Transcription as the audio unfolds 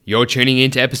You're tuning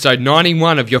in to episode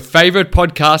 91 of your favourite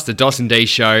podcast, The Dos and D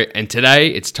Show, and today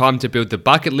it's time to build the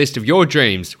bucket list of your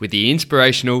dreams with the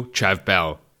inspirational Trav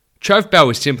Bell. Trav Bell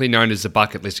is simply known as the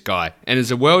bucket list guy and is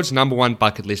the world's #1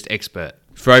 bucket list expert.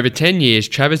 For over 10 years,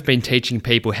 Trav has been teaching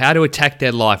people how to attack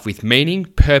their life with meaning,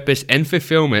 purpose and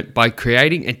fulfillment by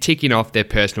creating and ticking off their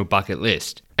personal bucket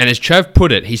list. And as Trav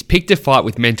put it, he's picked a fight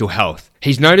with mental health.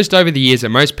 He's noticed over the years that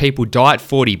most people die at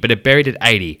 40 but are buried at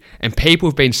 80, and people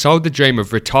have been sold the dream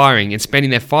of retiring and spending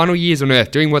their final years on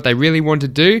earth doing what they really want to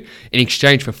do in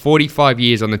exchange for 45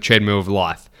 years on the treadmill of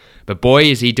life. But boy,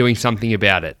 is he doing something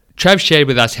about it. Trav shared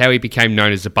with us how he became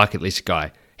known as the bucket list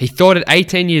guy. He thought at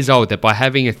 18 years old that by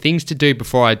having a things to do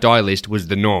before I die list was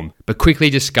the norm, but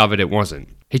quickly discovered it wasn't.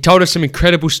 He told us some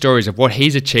incredible stories of what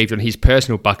he's achieved on his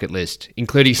personal bucket list,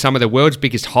 including some of the world's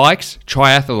biggest hikes,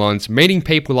 triathlons, meeting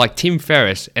people like Tim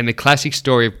Ferriss, and the classic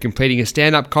story of completing a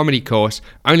stand-up comedy course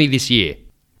only this year.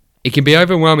 It can be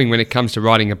overwhelming when it comes to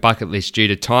writing a bucket list due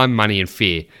to time, money and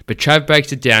fear, but Trav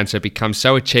breaks it down so it becomes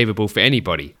so achievable for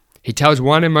anybody. He tells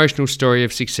one emotional story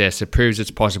of success that proves it's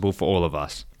possible for all of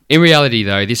us. In reality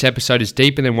though, this episode is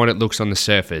deeper than what it looks on the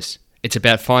surface. It's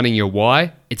about finding your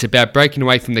why, it's about breaking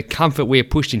away from the comfort we are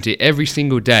pushed into every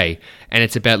single day, and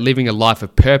it's about living a life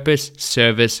of purpose,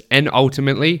 service, and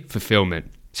ultimately,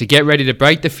 fulfillment. So get ready to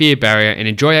break the fear barrier and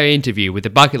enjoy our interview with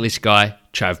the bucket list guy,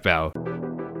 Trav Bell.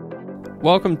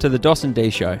 Welcome to the Dos and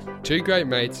D Show. Two great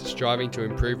mates striving to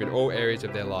improve in all areas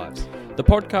of their lives. The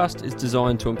podcast is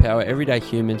designed to empower everyday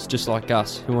humans just like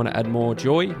us who want to add more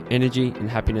joy, energy and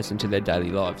happiness into their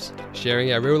daily lives.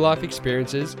 Sharing our real life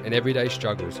experiences and everyday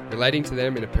struggles, relating to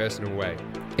them in a personal way.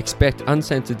 Expect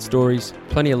uncensored stories,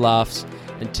 plenty of laughs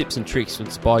and tips and tricks to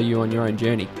inspire you on your own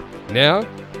journey. Now,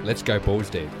 let's go balls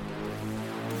deep.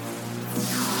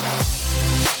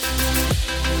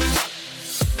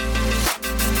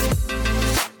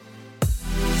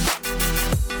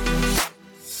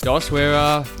 Dos,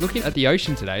 we're looking at the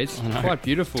ocean today. It's quite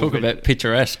beautiful. Talk about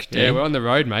picturesque. Yeah, we're on the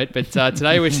road, mate. But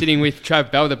today we're sitting with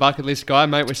Trav Bell, the bucket list guy.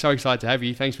 Mate, we're so excited to have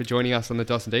you. Thanks for joining us on the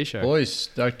Dos and D Show. Boys,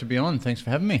 stoked to be on. Thanks for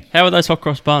having me. How are those hot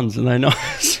cross buns? Are they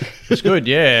nice? It's good,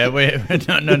 yeah. We're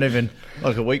not even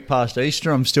like a week past Easter.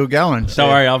 I'm still going. Don't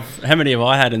worry, how many have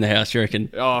I had in the house, you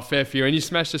reckon? Oh, fair few. And you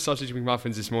smashed the sausage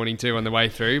McMuffins this morning too on the way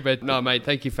through. But no, mate,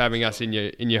 thank you for having us in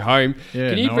your home. Yeah,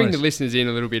 Can you bring nice. the listeners in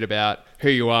a little bit about who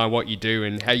you are, what you do,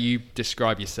 and how you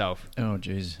describe yourself? Oh,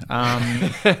 jeez.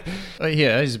 Yeah,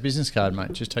 here's a business card,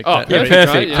 mate. Just take Oh, that. yeah,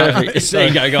 Perfect. There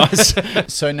you go,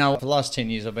 guys. So now, for the last 10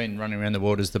 years, I've been running around the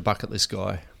world as the bucket list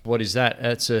guy. What is that?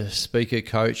 That's a speaker,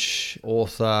 coach,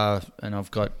 author, and I've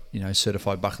got,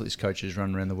 certified bucket list coaches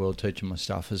running around the world teaching my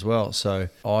stuff as well. So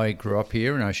I grew up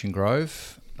here in Ocean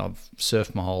Grove. I've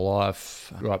surfed my whole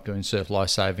life. Grew up doing surf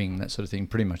lifesaving, that sort of thing.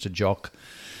 Pretty much a jock.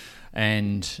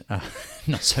 And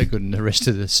not so good in the rest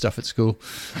of the stuff at school.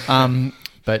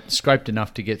 But scraped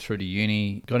enough to get through to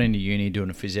uni. Got into uni doing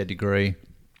a phys ed degree.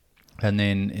 And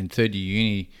then in third year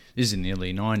uni, this is in the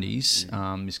early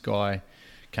 90s, this guy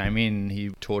came in, he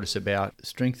taught us about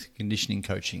strength conditioning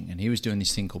coaching, and he was doing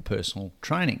this thing called personal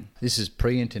training. This is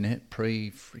pre-internet,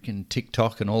 pre-freaking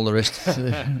TikTok and all the rest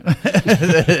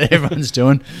that everyone's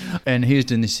doing. And he was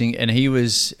doing this thing, and he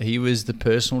was the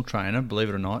personal trainer, believe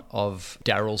it or not, of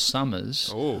Daryl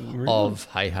Summers of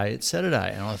Hey Hey It's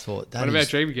Saturday. And I thought, that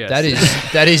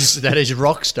is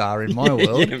rock star in my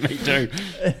world. Yeah, me too.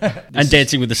 And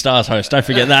Dancing with the Stars host, don't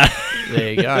forget that.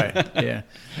 There you go. Yeah.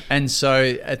 And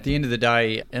so at the end of the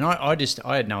day, and I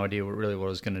had no idea what I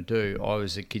was going to do. I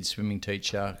was a kid's swimming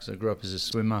teacher because I grew up as a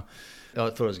swimmer. I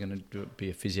thought I was going to be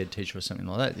a phys ed teacher or something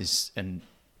like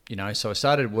that. So I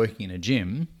started working in a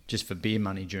gym just for beer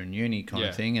money during uni kind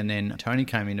of thing. And then Tony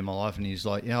came into my life and he's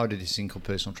like, I do this thing called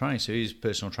personal training. So he's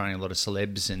personal training a lot of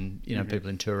celebs and, people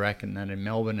in Toorak and that in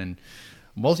Melbourne and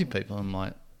wealthy people. I'm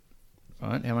like, all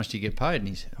right, how much do you get paid? And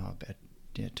he said, about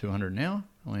 $200 an hour.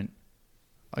 I went,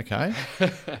 okay.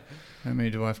 How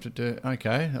many do I have to do?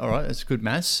 Okay, all right, that's good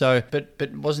maths. So, but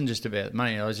it wasn't just about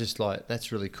money. I was just like,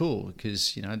 that's really cool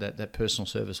because that personal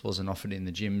service wasn't offered in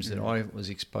the gyms that I was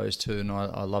exposed to, and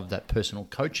I love that personal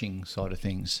coaching side of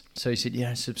things. So he said,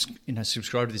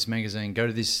 subscribe to this magazine, go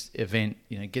to this event,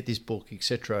 get this book,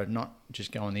 etc. Not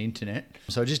just go on the internet.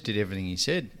 So I just did everything he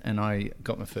said, and I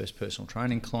got my first personal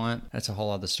training client. That's a whole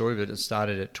other story, but it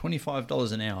started at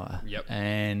 $25 an hour. Yep.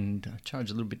 And I charge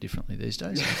a little bit differently these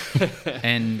days.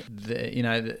 And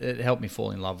it helped me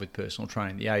fall in love with personal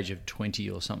training at the age of 20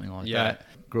 or something like that.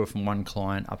 Grew from one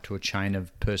client up to a chain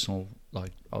of personal,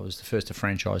 I was the first to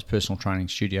franchise personal training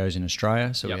studios in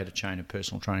Australia. So we had a chain of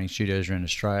personal training studios around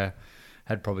Australia.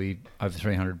 Had probably over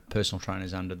 300 personal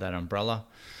trainers under that umbrella.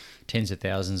 tens of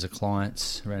thousands of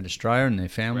clients around Australia and their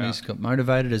families got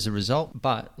motivated as a result.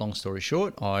 But long story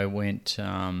short, I went,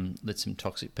 let some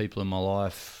toxic people in my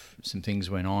life, some things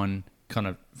went on, kind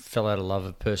of fell out of love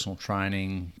of personal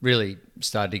training, really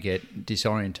started to get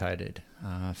disorientated,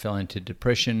 fell into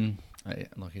depression.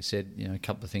 Like I said, a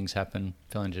couple of things happened,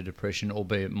 fell into depression,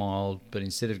 albeit mild, but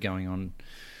instead of going on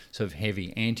sort of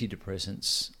heavy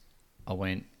antidepressants, I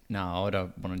went, no, I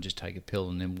don't want to just take a pill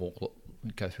and then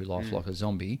go through life like a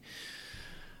zombie,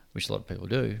 which a lot of people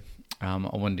do. I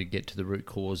wanted to get to the root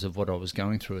cause of what I was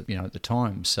going through, at the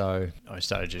time. So I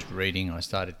started just reading. I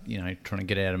started, trying to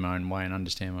get out of my own way and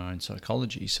understand my own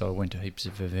psychology. So I went to heaps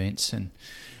of events, and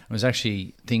it was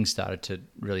actually, things started to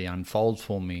really unfold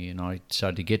for me, and I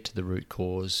started to get to the root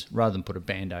cause rather than put a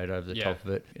Band-Aid over the top of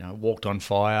it. Walked on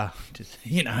fire, did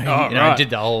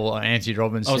the whole Anthony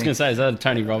Robbins thing. I was going to say, is that a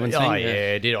Tony Robbins thing? Oh,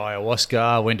 yeah, did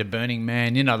ayahuasca, went to Burning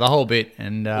Man, the whole bit.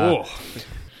 And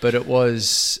but it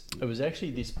was actually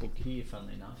this book here,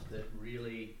 funnily enough, that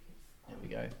really, there we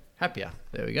go, Happier,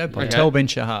 there we go, by Tal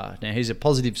Ben-Shahar. Now, he's a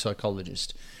positive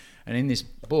psychologist. And in this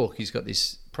book, he's got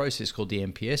this process called the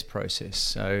MPS process.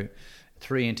 So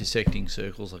 3 intersecting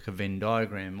circles, like a Venn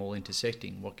diagram, all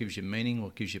intersecting. What gives you meaning,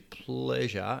 what gives you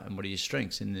pleasure, and what are your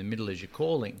strengths? In the middle is your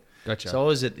calling. Gotcha. So I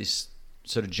was at this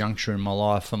sort of juncture in my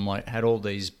life. I'm like, had all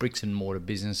these bricks and mortar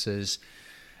businesses.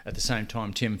 At the same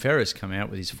time, Tim Ferriss come out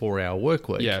with his 4-hour work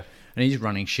week. Yeah. And he's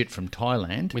running shit from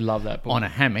Thailand. We love that book. On a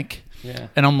hammock. Yeah.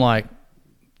 And I'm like,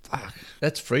 fuck,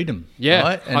 that's freedom. Yeah,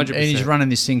 right? 100%. And he's running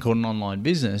this thing called an online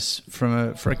business from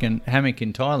a freaking hammock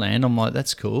in Thailand. I'm like,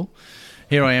 that's cool.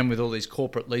 Here I am with all these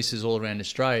corporate leases all around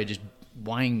Australia just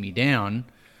weighing me down.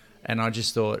 And I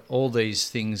just thought all these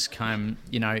things came,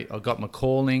 I got my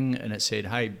calling, and it said,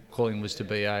 hey, calling was to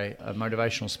be a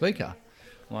motivational speaker.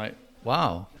 I'm like,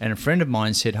 wow. And a friend of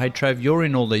mine said, hey, Trav, you're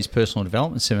in all these personal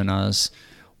development seminars.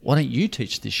 Why don't you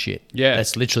teach this shit? Yeah.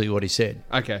 That's literally what he said.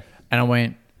 Okay. And I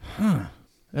went,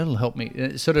 that'll help me.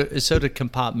 It sort of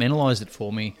compartmentalised it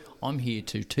for me. I'm here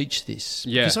to teach this.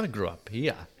 Yeah. Because I grew up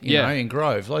here, in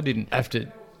Grove. I didn't have to,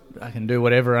 I can do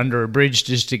whatever under a bridge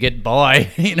just to get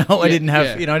by. I didn't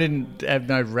have, I didn't have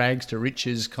no rags to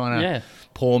riches kind of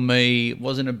poor me,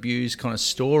 wasn't abused kind of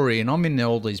story. And I'm in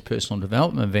all these personal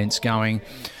development events going,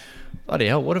 bloody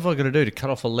hell, what have I got to do to cut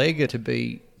off a leg to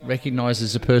be recognised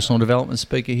as a personal development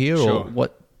speaker here? Sure. Or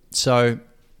what? So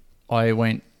I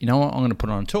went, you know what, I'm going to put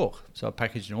on a talk. So I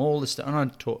packaged all this stuff.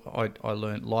 And I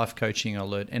learned life coaching, I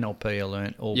learned NLP, I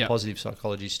learned all positive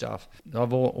psychology stuff.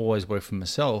 I've always worked for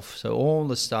myself. So all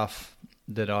the stuff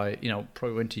that I,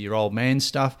 probably went to your old man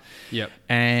stuff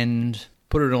and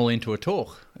put it all into a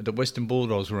talk at the Western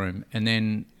Bulldogs room. And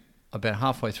then about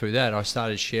halfway through that, I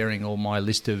started sharing all my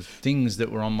list of things that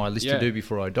were on my list to do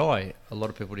before I die. A lot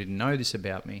of people didn't know this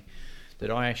about me, that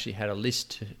I actually had a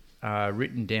list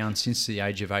written down since the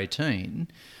age of 18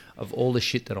 of all the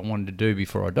shit that I wanted to do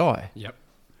before I die. Yep.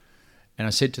 And I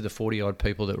said to the 40-odd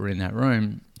people that were in that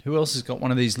room, who else has got one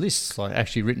of these lists like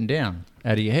actually written down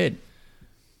out of your head?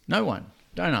 No one.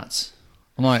 Donuts.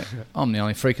 I'm like, I'm the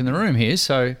only freak in the room here.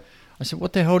 So I said,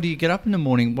 what the hell do you get up in the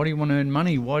morning? Why do you want to earn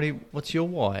money? What's your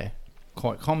why?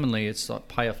 Quite commonly, it's like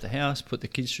pay off the house, put the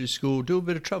kids through school, do a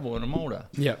bit of travel when I'm older.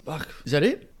 Yeah. Fuck. Is that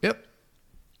it? Yep.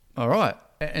 All right.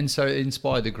 And so it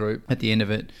inspired the group. At the end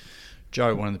of it,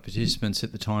 Joe, one of the participants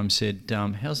at the time, said,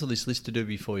 how's all this list to do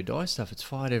before you die stuff? It's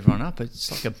fired everyone up.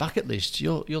 It's like a bucket list.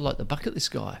 You're like the bucket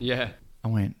list guy. Yeah. I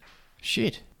went,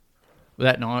 shit. Well,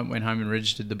 that night, went home and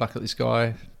registered the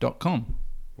bucketlistguy.com.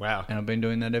 Wow. And I've been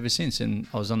doing that ever since. And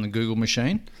I was on the Google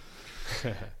machine.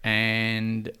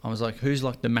 And I was like, who's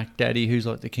like the Mac Daddy? Who's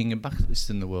like the king of bucket lists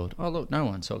in the world? Oh, look, no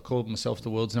one. So I called myself the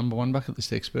world's #1 bucket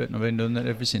list expert, and I've been doing that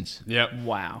ever since. Yep.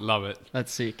 Wow. Love it.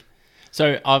 That's sick.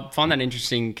 So I find that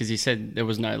interesting because you said there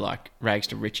was no like rags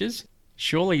to riches.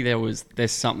 Surely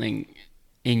there's something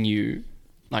in you,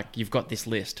 like you've got this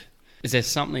list. Is there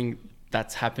something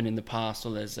that's happened in the past,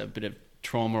 or there's a bit of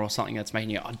trauma or something that's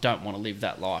making you, I don't want to live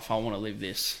that life. I want to live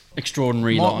this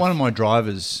extraordinary life. One of my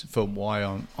drivers for why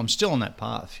I'm still on that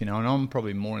path, and I'm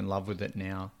probably more in love with it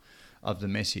now, of the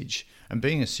message. And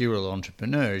being a serial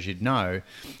entrepreneur, as you'd know,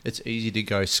 it's easy to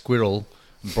go squirrel,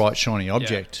 bright shiny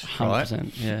object, right?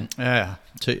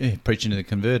 100%, Preaching to the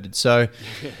converted. So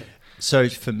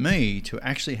for me to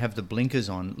actually have the blinkers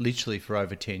on literally for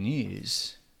over 10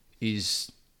 years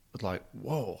is like,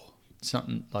 whoa.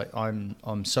 Something like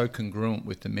I'm so congruent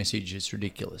with the message, it's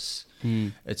ridiculous.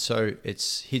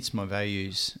 It's hits my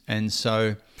values. And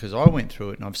so because I went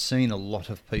through it, and I've seen a lot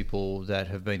of people that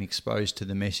have been exposed to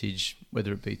the message,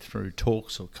 whether it be through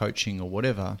talks or coaching or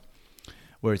whatever,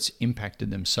 where it's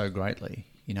impacted them so greatly.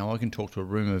 I can talk to a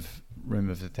room of room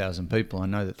of 1,000 people, I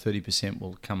know that 30%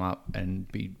 will come up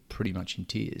and be pretty much in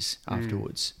tears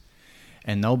afterwards.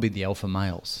 And they'll be the alpha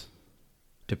males.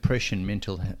 Depression,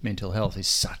 mental health is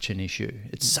such an issue.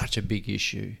 It's such a big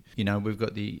issue. You know, we've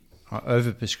got the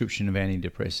overprescription of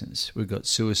antidepressants. We've got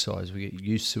suicides. We get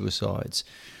youth suicides.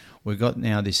 We've got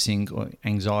now this thing,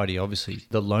 anxiety, obviously,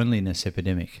 the loneliness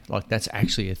epidemic. Like, that's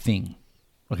actually a thing.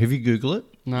 Like, if you Google it,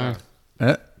 No.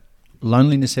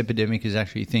 loneliness epidemic is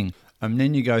actually a thing. And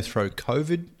then you go through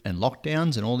COVID and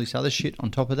lockdowns and all this other shit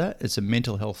on top of that. It's a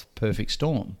mental health perfect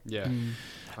storm. Yeah.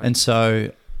 And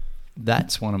so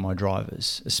that's one of my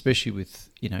drivers, especially with,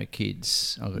 you know,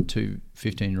 kids. I've got 2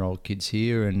 15-year-old kids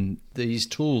here, and these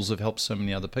tools have helped so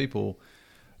many other people.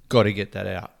 Got to get that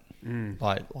out. And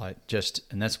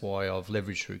that's why I've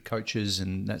leveraged through coaches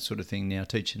and that sort of thing now,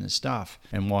 teaching the staff.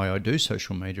 And why I do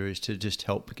social media is to just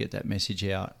help get that message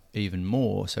out even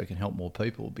more, so it can help more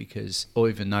people. Because, or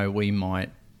even though we might,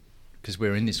 because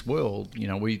we're in this world, you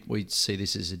know, we see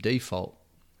this as a default,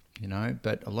 you know,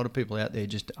 but a lot of people out there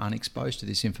just aren't exposed to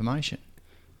this information.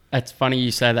 It's funny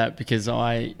you say that, because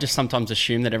I just sometimes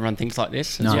assume that everyone thinks like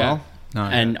this as No. well. No.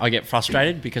 And I get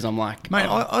frustrated because I'm like... Mate,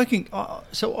 I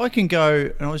can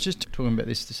go, and I was just talking about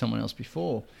this to someone else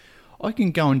before, I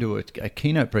can go and do a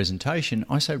keynote presentation.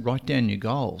 I say, write down your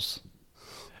goals.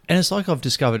 And it's like I've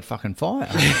discovered fucking fire.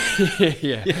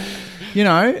 Yeah. You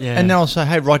know? Yeah. And then I'll say,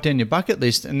 hey, write down your bucket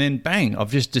list. And then bang,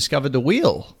 I've just discovered the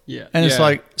wheel. Yeah. And it's Yeah.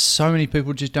 like, so many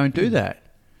people just don't do that.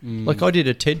 Like, I did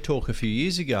a TED talk a few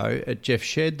years ago at Jeff's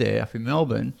Shed there up in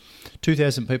Melbourne,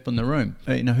 2,000 people in the room.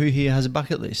 You know, who here has a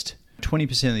bucket list?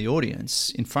 20% of the audience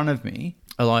in front of me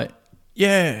are like,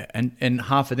 yeah. And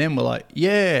half of them were like,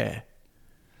 yeah.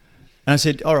 And I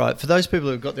said, all right, for those people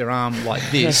who've got their arm like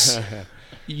this,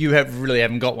 you really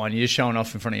haven't got one. You're just showing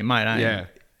off in front of your mate, aren't Yeah.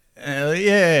 you?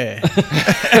 Yeah.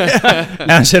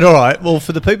 And I said, all right, well,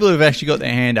 for the people who've actually got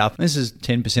their hand up, this is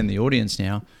 10% of the audience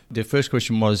now. The first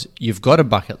question was, you've got a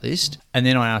bucket list. And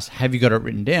then I asked, have you got it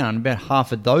written down? About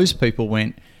half of those people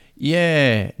went,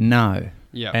 yeah, no.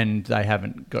 Yeah. And they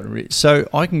haven't got it written. So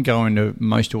I can go into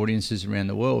most audiences around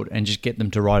the world and just get them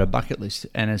to write a bucket list,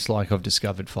 and it's like I've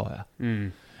discovered fire.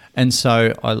 And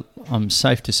so I'm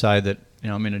safe to say that, you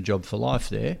know, I'm in a job for life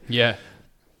there. Yeah.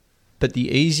 But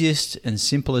the easiest and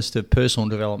simplest of personal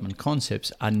development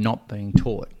concepts are not being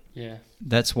taught. Yeah.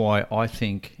 That's why I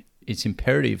think it's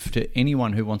imperative to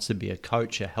anyone who wants to be a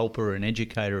coach, a helper, an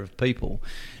educator of people,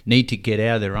 need to get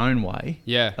out of their own way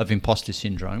of imposter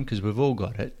syndrome, because we've all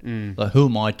got it. Like, who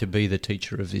am I to be the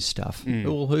teacher of this stuff?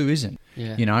 Well, who isn't?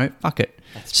 Yeah. You know, fuck it.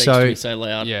 That speaks to me so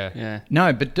loud. Yeah.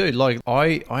 No, but dude, like,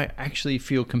 I actually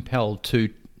feel compelled to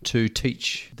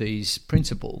teach these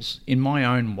principles in my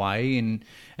own way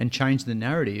and change the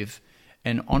narrative.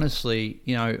 And honestly,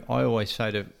 you know, I always say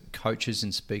to coaches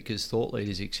and speakers, thought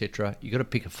leaders, etc., you got to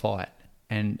pick a fight.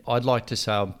 And I'd like to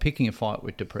say I'm picking a fight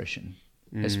with depression,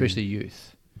 especially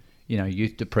youth. You know,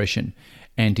 youth depression,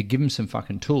 and to give them some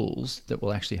fucking tools that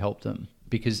will actually help them.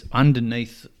 Because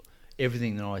underneath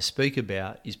everything that I speak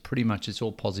about is pretty much, it's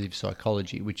all positive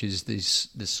psychology, which is the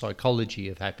psychology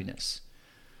of happiness.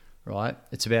 Right?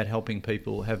 It's about helping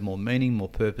people have more meaning, more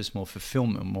purpose, more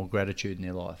fulfillment, more gratitude in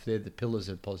their life. They're the pillars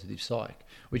of positive psych,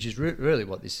 which is really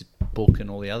what this book and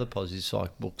all the other positive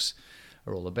psych books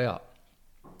are all about.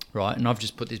 Right? And I've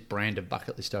just put this brand of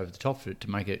bucket list over the top of it to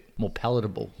make it more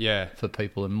palatable for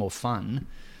people and more fun.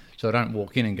 So I don't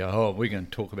walk in and go, oh, we're going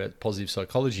to talk about positive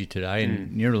psychology today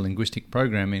and neuro-linguistic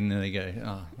programming. And they go,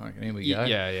 oh, okay, here we go.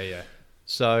 Yeah.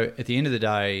 So at the end of the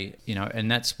day, you know,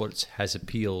 and that's what has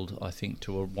appealed, I think,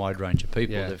 to a wide range of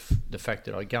people. Yeah. The fact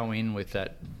that I go in with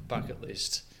that bucket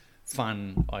list,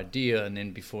 fun idea, and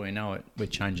then before you know it, we're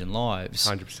changing lives.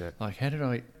 100%. Like, how did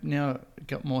I now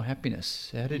get more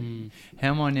happiness? How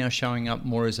am I now showing up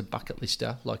more as a bucket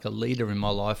lister, like a leader in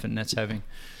my life, and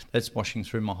that's washing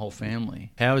through my whole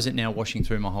family? How is it now washing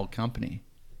through my whole company?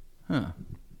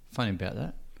 Funny about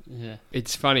that. Yeah.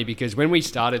 It's funny because when we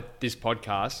started this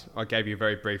podcast, I gave you a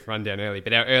very brief rundown early,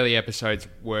 but our early episodes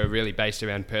were really based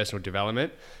around personal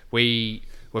development. We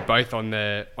were both on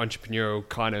the entrepreneurial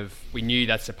kind of, we knew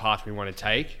that's the path we want to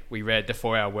take. We read the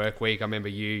 4 Hour Work Week. I remember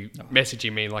you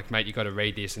messaging me like, mate, you got to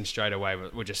read this, and straight away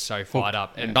we're just so fired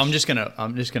up. And I'm just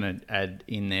gonna add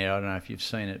in there, I don't know if you've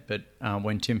seen it, but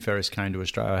when Tim Ferriss came to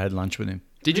Australia, I had lunch with him.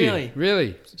 Did Really? you?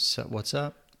 Really? So what's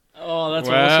up? Oh, that's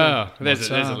Wow. awesome. There's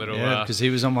a little... because he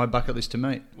was on my bucket list to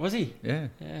meet. Was he? Yeah.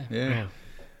 Yeah. Yeah. Wow.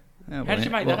 Yeah, How did you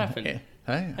make that happen?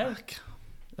 Hey,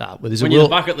 Well, there's When a you're will.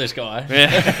 the bucket list guy.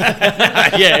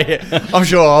 yeah. I'm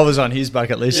sure I was on his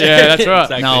bucket list. Yeah, that's right.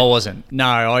 Exactly. No, I wasn't. No,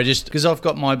 I just because I've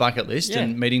got my bucket list, Yeah.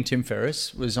 and meeting Tim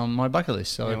Ferriss was on my bucket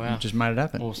list, so Yeah, wow. I just made it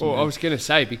happen. Awesome. Well, I man. was going to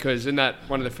say, because in that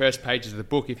one of the first pages of the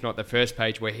book, if not the first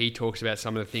page, where he talks about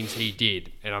some of the things he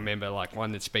did, and I remember like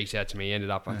one that speaks out to me ended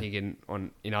up, I think,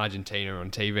 in Argentina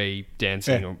on TV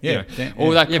dancing, Yeah, or yeah, you know, yeah.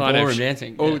 all that Yeah, kind of ballroom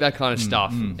dancing, all yeah. that kind of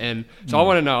stuff. And so I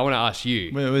want to ask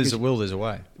you. Where there's a will, there's a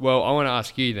way. Well, I want to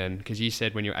ask you then, because you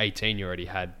said when you were 18, you already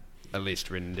had a list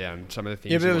written down, some of the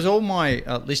things. Yeah, but you it was want- all my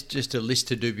list, just a list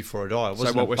to do before I die. It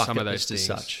wasn't what a were some bucket of those list as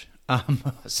things? such.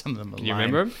 Some of them are Can you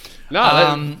lame. remember them?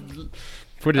 No,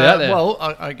 put it Uh, out there. Well,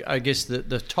 I guess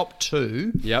the top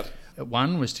two. Yep.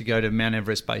 One was to go to Mount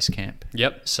Everest Base Camp.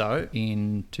 Yep. So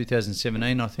in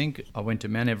 2017, I think I went to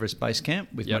Mount Everest Base Camp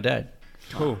with my Yep. dad.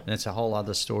 Cool. And that's a whole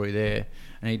other story there.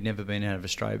 And he'd never been out of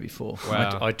Australia before.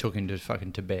 Wow. I took him to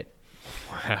fucking Tibet.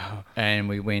 Wow. And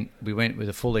we went with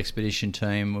a full expedition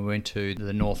team. We went to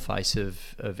the north face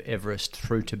of Everest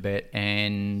through Tibet,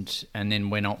 and then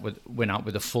went up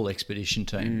with a full expedition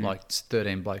team. Like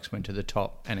 13 blokes went to the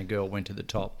top, and a girl went to the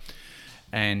top.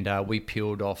 And we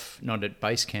peeled off, not at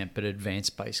base camp, but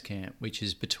advanced base camp, which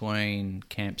is between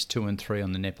camps 2 and 3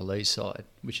 on the Nepalese side,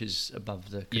 which is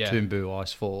above the Yeah. Katumbу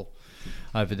icefall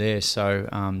over there. So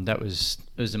it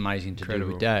was amazing to do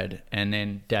Incredible. with Dad. And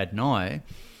then Dad and I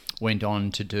went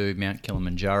on to do Mount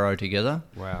Kilimanjaro together.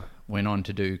 Wow. Went on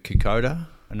to do Kokoda,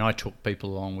 and I took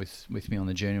people along with me on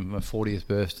the journey. On my 40th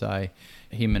birthday,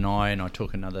 him and I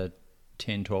took another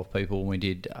 10, 12 people, and we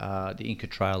did the Inca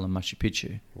Trail and Machu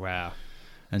Picchu. Wow.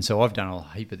 And so I've done a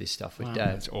heap of this stuff with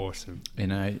Dad, That's awesome. you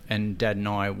know. And Dad and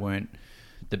I weren't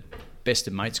the best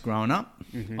of mates growing up.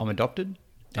 I'm adopted,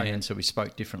 and so we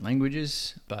spoke different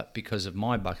languages. But because of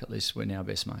my bucket list, we're now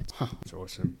best mates. That's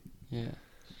awesome. Yeah.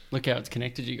 Look how it's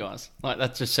connected you guys. Like,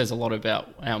 that just says a lot about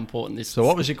how important this So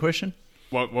what was your question?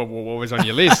 What was on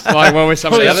your list? Like, what were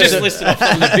some of the It's others? just listed off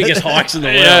some of the biggest hikes in the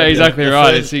world. Yeah, exactly The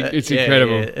right. first- It's yeah,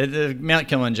 incredible. yeah. The Mount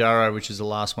Kilimanjaro, which is the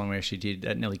last one we actually did,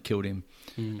 that nearly killed him.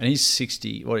 And he's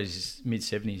 60, he's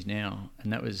mid-70s now.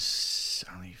 And that was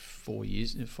only 5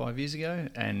 years ago.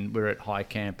 And we're at high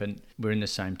camp, and we're in the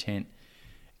same tent.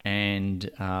 And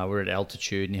we're at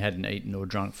altitude, and he hadn't eaten or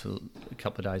drunk for a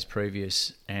couple of days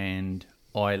previous. And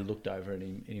I looked over at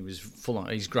him, and he was full on.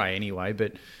 He's grey anyway,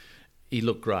 but he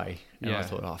looked grey. And I Yeah.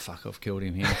 thought, oh, fuck, I've killed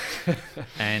him here.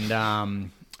 And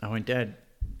I went, Dad,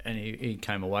 and he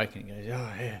came awake and he goes,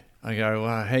 oh, yeah. I go,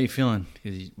 how you feeling?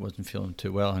 Because he wasn't feeling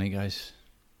too well. And he goes,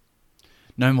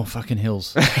 no more fucking hills.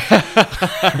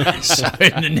 So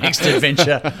in the next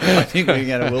adventure, I think we're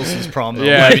going to Wilson's Prom. Or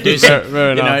Yeah, maybe do some,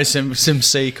 fair enough. some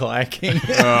sea kayaking.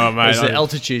 Oh, mate. It was the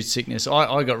altitude sickness.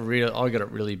 I got it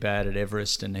really bad at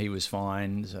Everest, and he was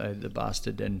fine. So the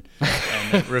bastard, and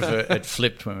it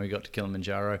flipped when we got to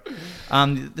Kilimanjaro.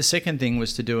 The second thing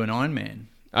was to do an Ironman.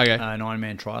 Okay. An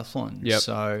Ironman triathlon. Yep.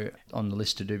 So on the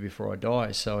list to do before I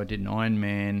die. So I did an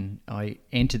Ironman. I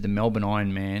entered the Melbourne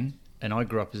Ironman, and I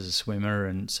grew up as a swimmer,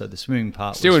 and so the swimming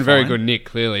part Still was in very fine. good nick,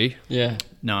 clearly. Yeah.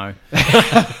 No.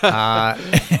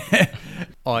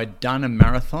 I'd done a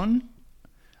marathon.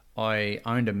 I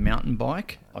owned a mountain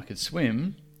bike. I could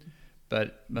swim,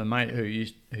 but my mate who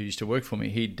used to work for me,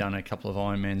 he'd done a couple of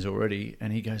Ironmans already,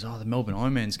 and he goes, "Oh, the Melbourne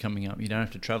Ironman's coming up. You don't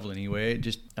have to travel anywhere."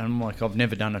 And I'm like, "I've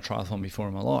never done a triathlon before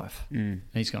in my life." And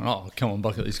he's going, "Oh, come on,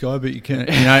 bucket list guy, but you can." You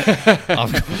know,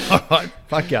 I've gone, all right,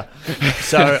 fuck ya.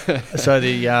 So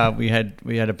we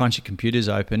had a bunch of computers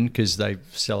open because they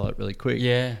sell it really quick.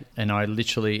 Yeah. And I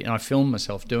filmed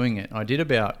myself doing it. I did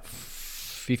about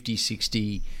 50,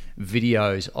 60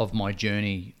 videos of my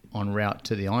journey en route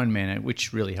to the Ironman,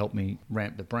 which really helped me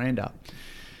ramp the brand up.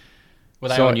 Were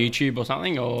they So- on YouTube or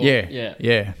something? Or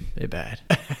Yeah, they're bad.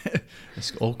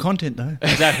 It's all content though.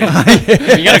 Exactly.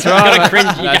 You gotta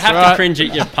cringe. You That's have right. to cringe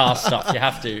at your past stuff. You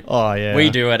have to. Oh yeah, We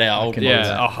do at our old can do ones.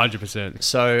 Yeah, 100%.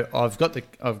 So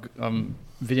I'm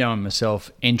videoing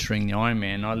myself entering the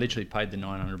Ironman. I literally paid the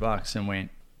 $900 and went,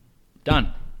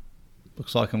 done.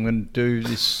 Looks like I'm going to do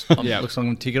this. Yeah. Looks like I'm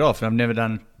going to tick it off. And I've never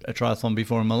done a triathlon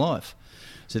before in my life.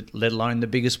 So, let alone the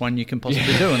biggest one you can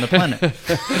possibly do on the planet.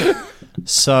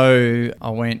 So I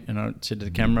went and I said to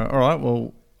the camera, all right,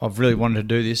 well, I've really wanted to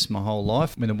do this my whole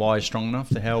life. When the why is strong enough,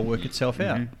 the how will work itself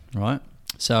out, right?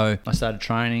 So I started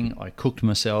training. I cooked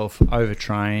myself,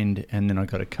 overtrained, and then I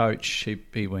got a coach.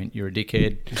 He went, "You're a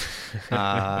dickhead."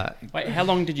 Wait, how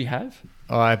long did you have?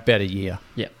 About a year.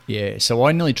 Yeah. Yeah. So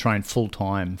I nearly trained full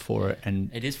time for it, and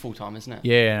It is full time, isn't it?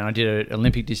 yeah, and I did an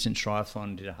Olympic distance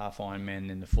triathlon, did a half Ironman,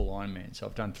 then the full Ironman. So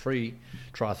I've done 3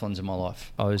 triathlons in my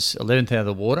life. I was 11th out of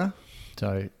the water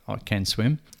so I can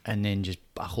swim, and then just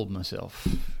buckled myself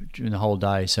during the whole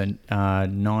day. So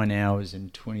 9 hours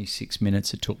and 26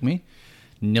 minutes it took me.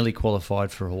 Nearly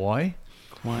qualified for Hawaii.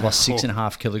 Wow. Lost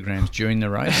 6.5 kilograms during the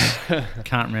race.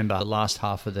 Can't remember the last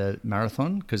half of the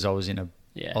marathon because I was in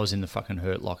the fucking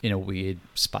hurt lock in a weird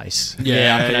space.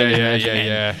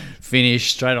 Yeah.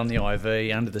 Finished straight on the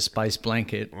IV under the space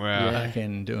blanket. Wow.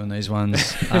 Fucking doing these ones.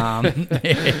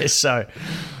 So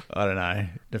I don't know.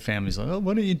 The family's like, oh,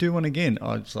 why don't you do one again?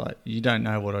 I was like, you don't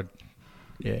know what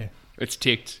It's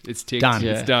ticked. done.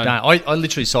 It's done. I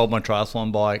literally sold my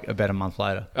triathlon bike about a month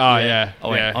later. Oh yeah. I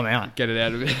went, I'm out. Get it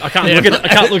out of it. I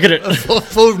can't look at it.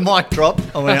 Full mic drop.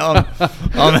 I went,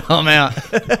 I'm out.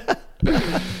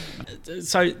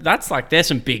 So that's like, there's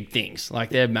some big things.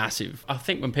 Like, they're massive. I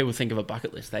think when people think of a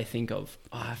bucket list, they think of,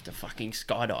 I have to fucking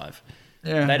skydive.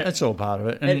 Yeah, that's all part of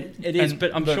it. And, It is,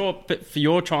 but I'm sure. But for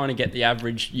you're trying to get the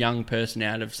average young person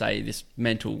out of, say, this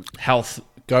mental health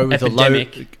go with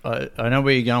epidemic. I know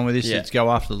where you're going with this. Yeah. It's go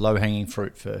after the low-hanging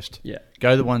fruit first. Yeah.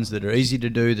 Go the ones that are easy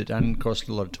to do, that don't cost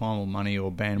a lot of time or money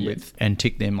or bandwidth, and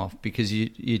tick them off, because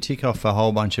you tick off a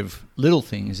whole bunch of little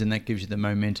things, and that gives you the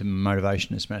momentum and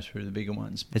motivation to smash through the bigger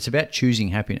ones. It's about choosing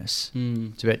happiness.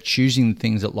 It's about choosing the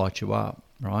things that light you up,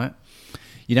 right?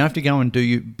 You don't have to go and do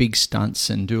your big stunts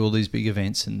and do all these big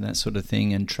events and that sort of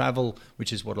thing. And travel,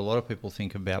 which is what a lot of people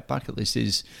think about bucket list,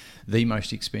 is the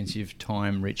most expensive,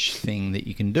 time-rich thing that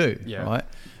you can do, right?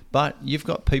 But you've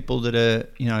got people that are,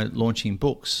 launching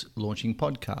books, launching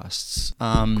podcasts,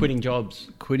 Quitting jobs.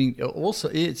 Also,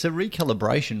 it's a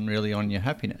recalibration really on your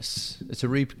happiness. It's a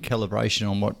recalibration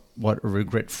on what a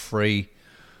regret-free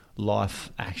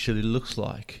life actually looks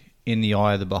like in the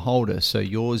eye of the beholder. So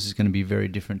yours is going to be very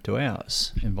different to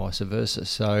ours, and vice versa.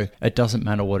 So it doesn't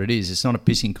matter what it is. It's not a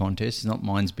pissing contest. It's not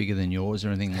mine's bigger than yours or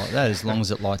anything like that, as long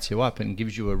as it lights you up and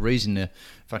gives you a reason to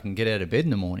fucking get out of bed in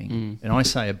the morning. And I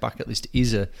say a bucket list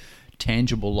is a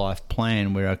tangible life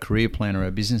plan, where a career plan or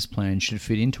a business plan should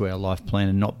fit into our life plan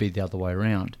and not be the other way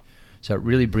around. So it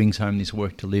really brings home this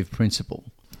work to live principle.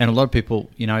 And a lot of people,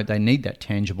 they need that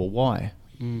tangible why.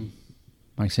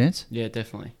 Make sense? Yeah,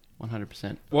 definitely.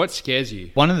 100%. What scares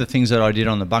you? One of the things that I did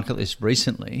on the bucket list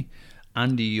recently,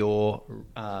 under your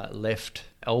left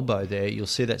elbow there, you'll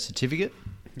see that certificate.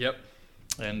 Yep.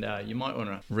 And you might want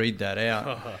to read that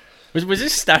out. Was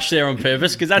this stashed there on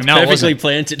purpose? Because that's No, it perfectly wasn't.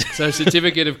 planted. So,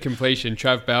 certificate of completion,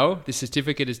 Trav Bell. The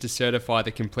certificate is to certify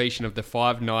the completion of the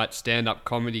 5-night stand-up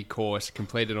comedy course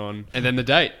completed on, and then the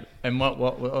date, And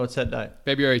what's that date?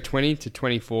 February 20 to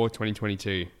 24,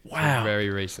 2022. Wow. So very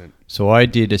recent. So I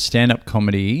did a stand-up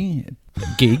comedy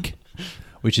gig,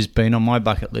 which has been on my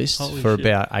bucket list Holy for shit.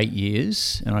 about 8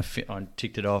 years, and I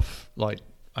ticked it off like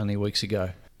only weeks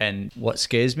ago. And what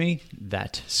scares me?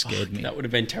 That scared me. That would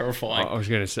have been terrifying. I was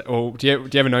going to say, do you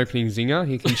have an opening zinger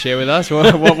you can share with us?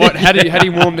 What? How do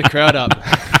you warm the crowd up?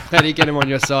 How do you get them on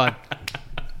your side?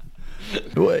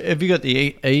 Have you got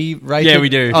the E rated? Yeah, we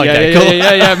do. Okay, yeah, cool.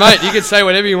 yeah, mate. You can say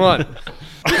whatever you want.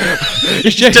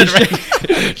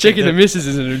 Checking the missus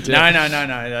isn't it?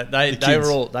 No. They were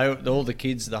all the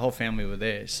kids, the whole family were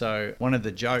there. So one of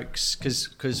the jokes,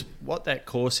 because what that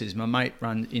course is, my mate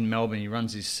in Melbourne, he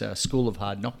runs this School of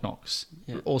Hard Knock Knocks.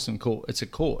 Yeah. Awesome course. It's a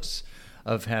course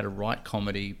of how to write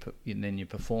comedy, and then you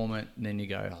perform it, and then you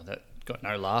go, oh, that got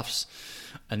no laughs,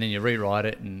 and then you rewrite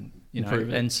it, and Improve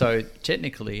it. and so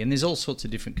technically, and there's all sorts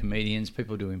of different comedians.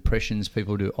 People do impressions,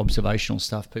 people do observational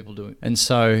stuff, people do, and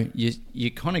so you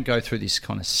kind of go through this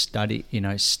kind of study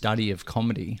of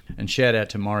comedy. And shout out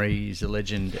to Maury, he's a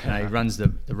legend. He runs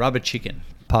the Rubber Chicken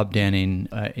pub down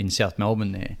in South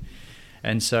Melbourne there.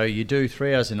 And so you do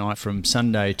 3 hours a night from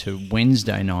Sunday to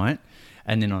Wednesday night,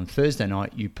 and then on Thursday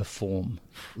night you perform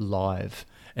live.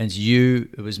 And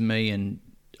it was me and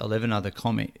 11 other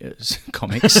comics. You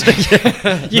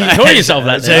can call yourself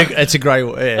that now. It's a great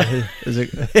word.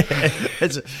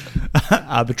 It's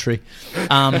arbitrary.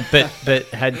 But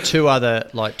had two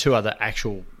other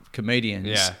actual comedians.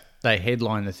 Yeah. They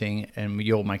headline the thing, and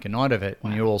we all make a night of it.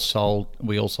 And we all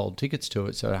sold tickets to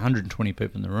it. So 120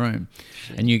 people in the room,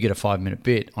 and you get a 5-minute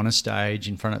bit on a stage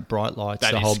in front of bright lights.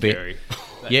 That the is whole scary. bit.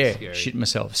 That Yeah, is scary. shit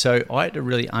myself. So I had to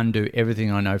really undo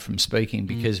everything I know from speaking,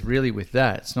 because really with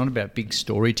that, it's not about big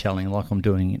storytelling like I'm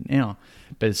doing it now,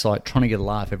 but it's like trying to get a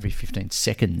laugh every 15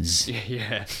 seconds.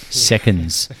 Yeah.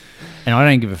 Seconds. And I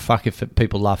don't give a fuck if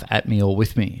people laugh at me or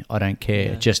with me. I don't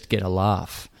care. Yeah. Just get a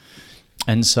laugh.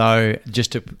 And so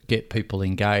just to get people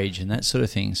engaged and that sort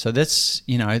of thing. So that's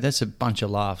a bunch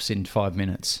of laughs in 5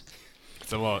 minutes.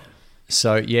 It's a lot.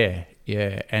 So yeah.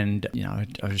 And, I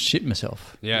was shitting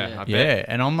myself. Yeah, Yeah. I bet. Yeah,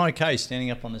 and I'm okay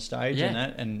standing up on the stage Yeah. and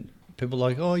that, and People are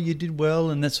like, oh, you did well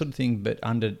and that sort of thing, but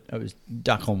it was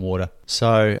duck on water.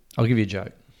 So I'll give you a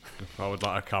joke.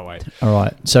 I can't wait. All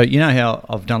right. So you know how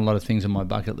I've done a lot of things on my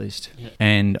bucket list, Yeah.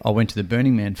 and I went to the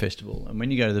Burning Man Festival. And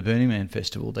when you go to the Burning Man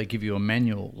Festival, they give you a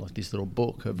manual, like this little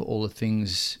book of all the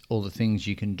things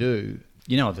you can do.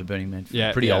 You know, the Burning Man,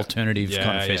 pretty alternative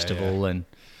kind of festival, and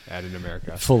out in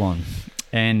America, full on.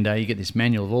 And you get this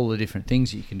manual of all the different things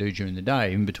that you can do during the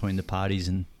day, in between the parties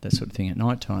and that sort of thing at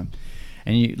night time.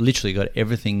 And you literally got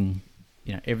everything,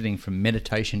 everything from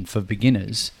meditation for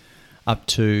beginners up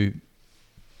to,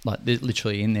 like,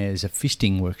 literally in there is a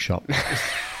fisting workshop.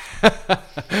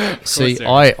 See,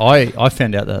 I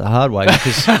found out that the hard way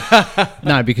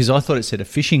because I thought it said a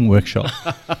fishing workshop.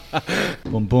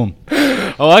 Boom, boom.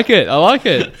 I like it.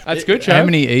 That's good, Trav. How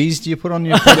many E's do you put on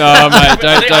your? No, mate,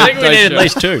 I think we need at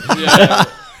least 2. Yeah.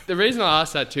 The reason I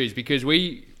asked that too is because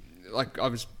I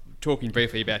was talking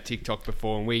briefly about TikTok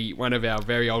before, and one of our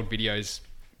very old videos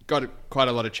got quite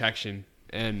a lot of traction,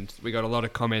 and we got a lot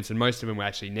of comments, and most of them were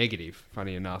actually negative,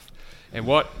 funny enough. And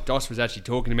what Dos was actually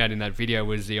talking about in that video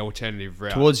was the alternative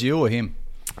route. Towards you or him?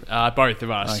 Both of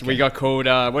us. Okay. We got called,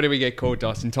 what did we get called,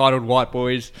 Dos? Entitled white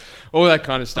boys, all that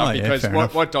kind of stuff. Because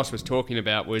what Dos was talking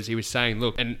about was, he was saying,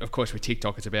 look, and of course with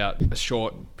TikTok, it's about a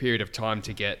short period of time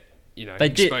to get,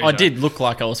 exposure. I did look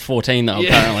like I was 14 though,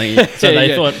 apparently. So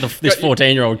they thought this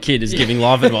 14-year-old kid is giving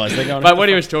life advice. But what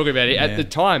he was talking about, at the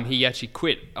time, he actually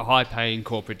quit a high-paying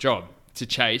corporate job to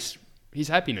chase his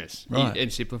happiness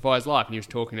and simplify his life. And he was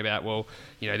talking about,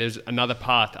 there's another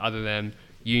path other than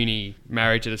uni,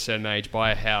 marriage at a certain age,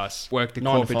 buy a house, work the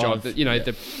corporate job,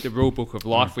 the rule book of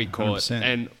life, we call 100%.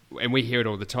 it. And we hear it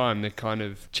all the time, the kind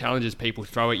of challenges people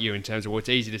throw at you in terms of, it's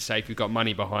easy to say if you've got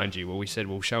money behind you. Well, we said,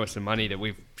 show us the money that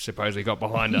we've supposedly got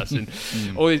behind us. And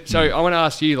so I want to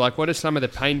ask you, what are some of the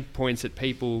pain points that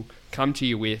people come to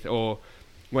you with, or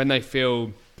when they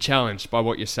feel challenged by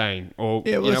what you're saying, or what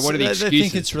are the excuses? They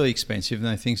think it's really expensive, and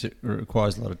they think it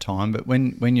requires a lot of time. But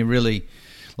when you really,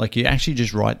 you actually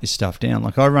just write this stuff down.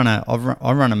 I run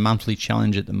a monthly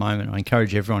challenge at the moment. I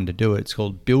encourage everyone to do it. It's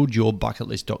called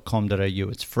buildyourbucketlist.com.au.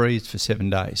 It's free. It's for 7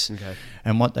 days. Okay.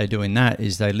 And what they do in that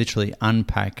is they literally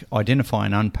identify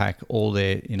and unpack all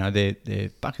their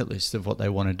bucket list of what they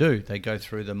want to do. They go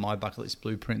through the My Bucket List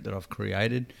blueprint that I've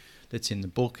created, that's in the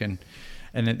book, and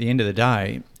at the end of the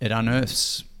day, it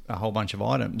unearths a whole bunch of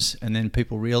items, and then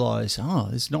people realise,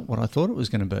 it's not what I thought it was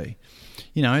going to be.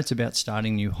 It's about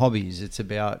starting new hobbies. It's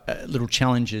about little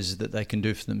challenges that they can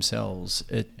do for themselves.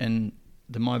 And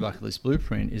the My Bucket List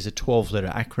Blueprint is a 12-letter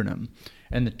acronym,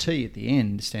 and the T at the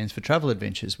end stands for Travel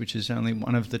Adventures, which is only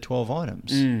one of the 12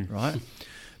 items, right?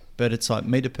 But it's like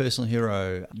meet a personal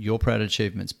hero, your proud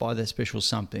achievements, buy that special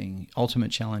something,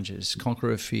 ultimate challenges,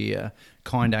 conquer a fear,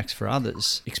 kind acts for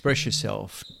others, express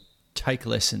yourself, take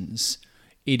lessons,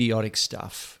 idiotic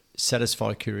stuff,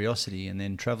 satisfy curiosity, and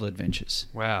then travel adventures.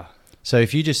 Wow. So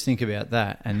if you just think about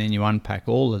that, and then you unpack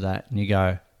all of that and you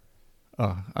go,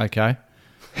 oh, okay,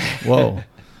 whoa,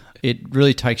 it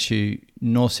really takes you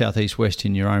north, south, east, west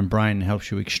in your own brain and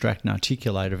helps you extract and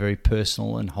articulate a very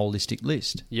personal and holistic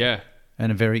list. Yeah.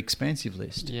 And a very expansive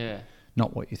list. Yeah.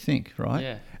 Not what you think, right?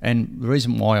 Yeah. And the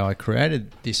reason why I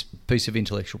created this piece of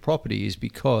intellectual property is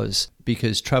because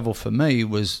travel for me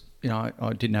was, I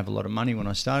didn't have a lot of money when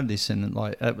I started this, and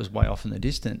that was way off in the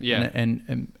distance. Yeah.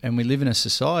 And we live in a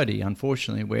society,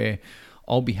 unfortunately, where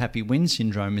I'll be happy when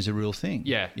syndrome is a real thing.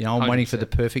 Yeah. I'm waiting for the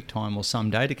perfect time or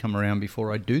some day to come around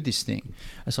before I do this thing.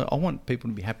 And so I want people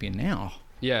to be happier now.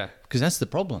 Yeah. Because that's the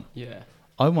problem. Yeah.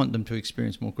 I want them to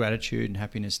experience more gratitude and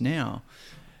happiness now,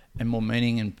 and more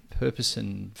meaning and purpose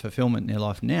and fulfillment in their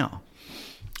life now,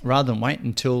 rather than wait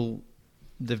until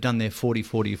they've done their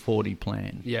 40-40-40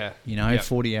 plan. Yeah.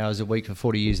 40 hours a week for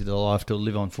 40 years of their life to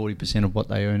live on 40% of what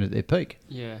they earn at their peak.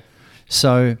 Yeah.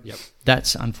 So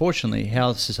that's unfortunately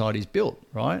how society's built,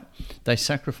 right? They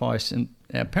sacrifice, and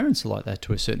our parents are like that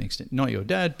to a certain extent. Not your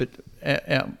dad, but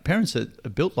our parents are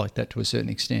built like that to a certain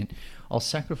extent. I'll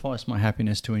sacrifice my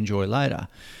happiness to enjoy later.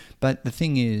 But the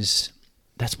thing is,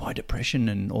 that's why depression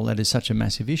and all that is such a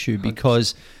massive issue,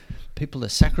 because people are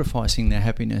sacrificing their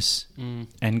happiness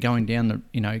and going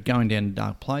down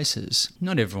dark places.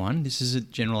 Not everyone, this is a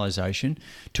generalization,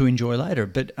 to enjoy later.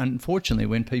 But unfortunately,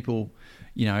 when people,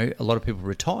 a lot of people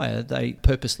retire, they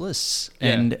purposeless,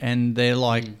 and they're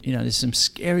like, there's some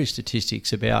scary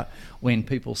statistics about when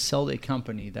people sell their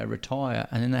company, they retire,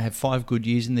 and then they have 5 good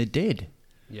years and they're dead.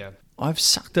 Yeah. I've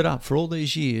sucked it up for all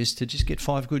these years to just get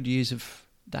 5 good years of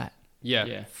that.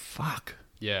 Yeah. Fuck.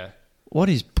 Yeah. What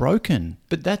is broken?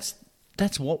 But that's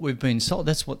that's what we've been sold.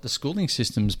 That's what the schooling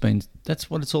system's been. That's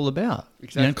what it's all about.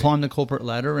 Exactly. Climb the corporate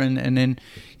ladder and then,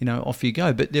 off you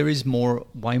go. But there is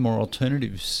way more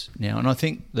alternatives now. And I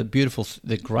think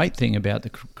the great thing about the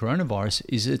coronavirus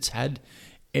is it's had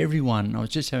everyone. I was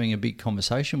just having a big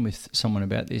conversation with someone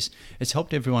about this. It's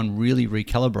helped everyone really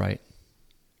recalibrate,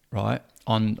 right,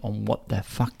 on what the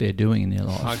fuck they're doing in their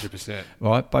life. 100%.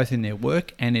 Right, both in their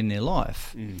work and in their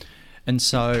life. And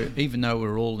so even though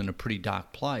we're all in a pretty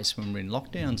dark place when we're in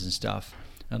lockdowns and stuff,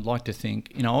 I'd like to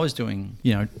think, I was doing,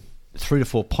 3 to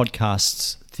 4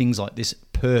 podcasts, things like this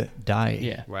per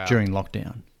day Wow. during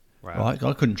lockdown. Wow. Right?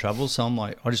 I couldn't travel, so I'm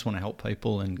like, I just want to help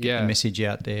people and get the message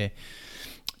out there.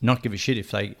 Not give a shit if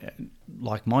they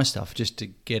like my stuff, just to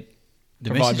get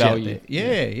the Provide message value. out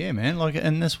there. Yeah, man.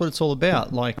 And that's what it's all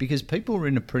about. Because people are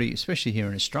in a pretty, especially here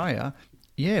in Australia,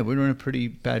 we're in a pretty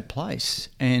bad place.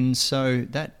 And so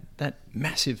that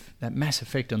mass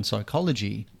effect on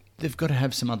psychology, they've got to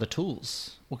have some other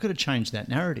tools. We've got to change that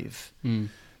narrative.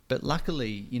 But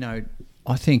luckily,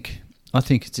 I think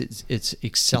it's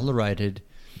accelerated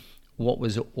what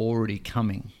was already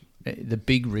coming, the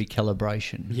big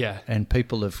recalibration. Yeah. And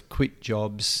people have quit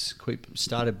jobs,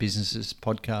 started businesses,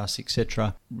 podcasts,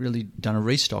 etc. Really done a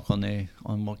restock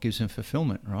on what gives them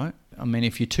fulfillment, right? I mean,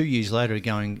 if you're 2 years later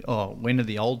going, when are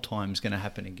the old times going to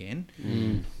happen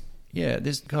again? Yeah,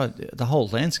 the whole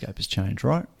landscape has changed,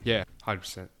 right? Yeah,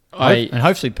 100%. And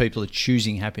hopefully people are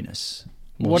choosing happiness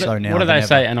more so now. What do than they ever.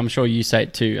 say? And I'm sure you say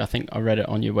it too. I think I read it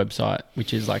on your website,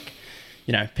 which is like,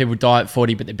 people die at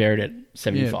 40, but they're buried at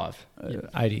 75.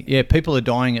 80. Yeah, people are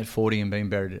dying at 40 and being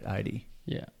buried at 80.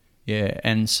 Yeah. Yeah,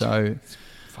 and so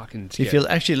Fucking if scary. you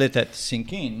actually let that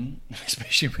sink in,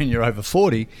 especially when you're over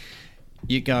 40,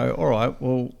 you go, all right,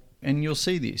 well, and you'll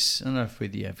see this. I don't know if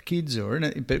whether you have kids or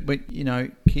but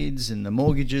kids and the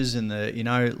mortgages and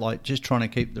the like just trying to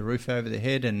keep the roof over their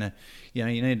head and you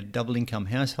need a double income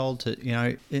household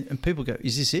to and people go,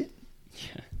 is this it?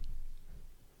 Yeah.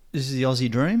 This is the Aussie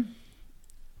dream.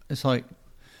 It's like,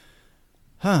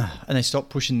 and they stop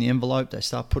pushing the envelope. They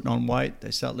start putting on weight. They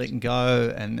start letting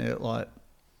go, and they're like,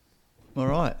 all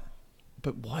right,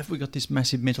 but why have we got this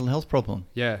massive mental health problem?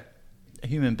 Yeah.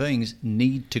 Human beings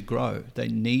need to grow. They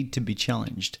need to be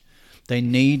challenged. They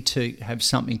need to have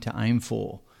something to aim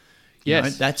for.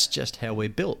 Yes. That's just how we're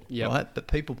built, right? But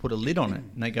people put a lid on it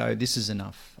and they go, this is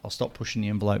enough. I'll stop pushing the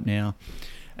envelope now.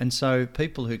 And so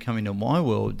people who come into my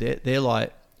world, they're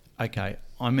like, okay,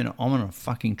 I'm on a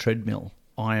fucking treadmill.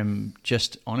 I am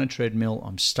just on a treadmill.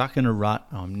 I'm stuck in a rut.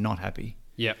 I'm not happy.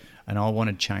 Yep. And I want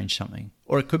to change something.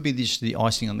 Or it could be just the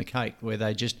icing on the cake where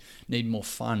they just need more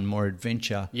fun, more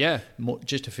adventure,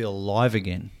 just to feel alive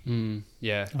again.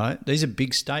 Yeah. Right? These are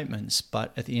big statements,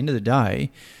 but at the end of the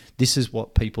day, this is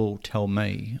what people tell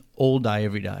me all day,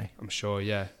 every day. I'm sure,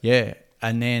 yeah. Yeah.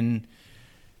 And then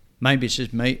maybe it's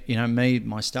just me,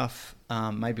 my stuff,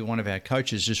 maybe one of our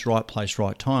coaches, just right place,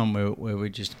 right time, where we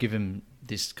just give them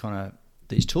this kind of,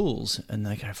 these tools and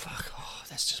they go, fuck,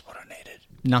 that's just what I needed.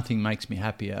 Nothing makes me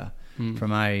happier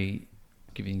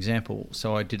give you an example.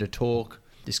 So I did a talk.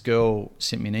 This girl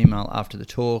sent me an email after the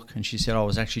talk and she said, I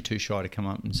was actually too shy to come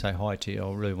up and say hi to you.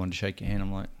 I really wanted to shake your hand.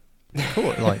 I'm like,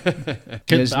 cool.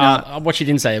 What she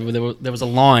didn't say, there was a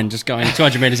line just going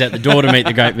 200 metres out the door to meet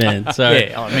the great man. So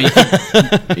yeah, I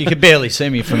mean, you could barely see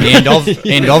me from the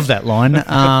end of that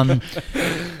line.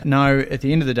 No, at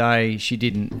the end of the day, she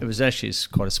didn't. It was actually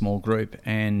quite a small group,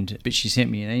 but she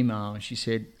sent me an email and she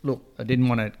said, look, I didn't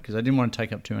want to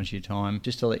take up too much of your time.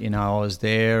 Just to let you know, I was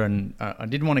there and I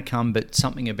didn't want to come, but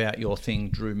something about your thing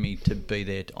drew me to be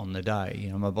there on the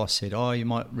day. My boss said, you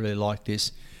might really like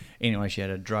this. Anyway, she had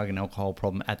a drug and alcohol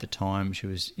problem at the time. She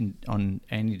was on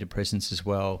antidepressants as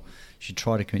well. She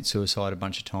tried to commit suicide a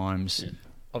bunch of times. Yeah.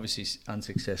 Obviously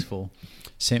unsuccessful.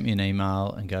 Sent me an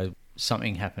email and go,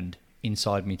 something happened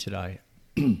inside me today.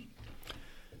 And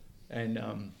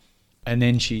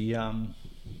then she,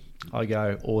 I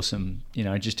go, awesome,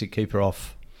 just to keep her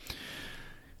off,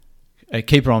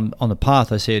 keep her on the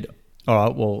path. I said, all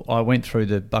right, well, I went through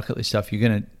the bucket list stuff.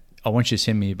 I want you to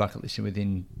send me your bucket list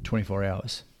within 24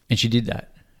 hours. And she did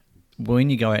that. When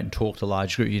you go out and talk to a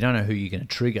large group, you don't know who you're going to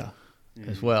trigger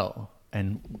as well.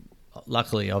 And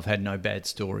luckily, I've had no bad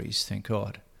stories, thank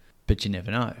God. But you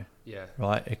never know. Yeah.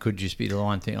 Right? It could just be the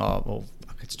line thing, well,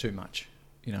 fuck, it's too much.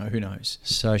 Who knows?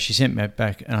 So she sent me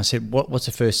back and I said, what's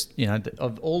the first,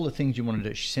 of all the things you want to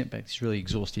do? She sent back this really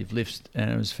exhaustive list and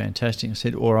it was fantastic. I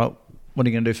said, all right, what are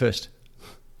you going to do first?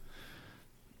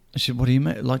 I said, what do you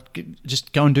mean?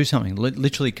 Just go and do something.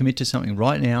 Literally commit to something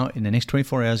right now. In the next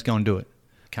 24 hours, go and do it.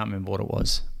 Can't remember what it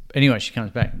was. Anyway, she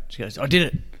comes back. She goes, I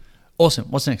did it. Awesome.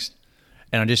 What's next?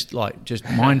 And I'm just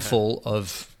mindful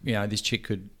of, this chick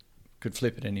could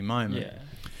flip at any moment. Yeah.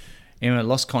 Anyway, I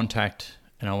lost contact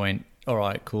and I went, all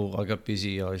right, cool. I got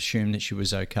busy. I assumed that she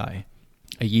was okay.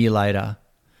 A year later,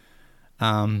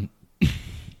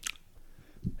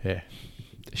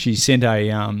 she sent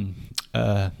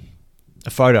a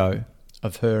photo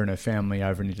of her and her family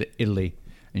over in Italy,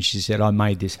 and she said, I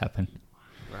made this happen.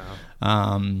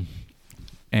 Wow.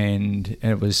 And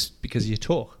it was because of your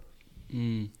talk.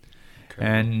 Mm. Cool.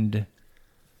 And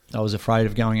I was afraid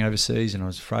of going overseas, and I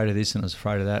was afraid of this, and I was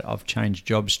afraid of that. I've changed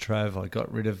jobs, Trav. I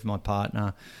got rid of my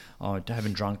partner. I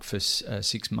haven't drunk for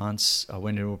 6 months. I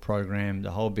went into a program,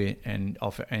 the whole bit, and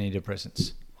off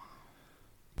antidepressants.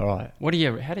 All right. How do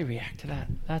you react to that?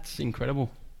 That's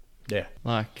incredible. Yeah.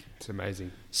 Like, It's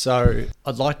amazing. So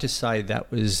I'd like to say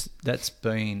that's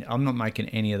been, I'm not making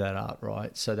any of that up,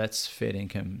 right? So that's fair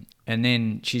income. And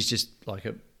then she's just like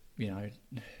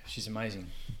she's amazing.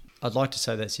 I'd like to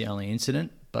say that's the only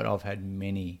incident, but I've had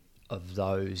many of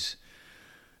those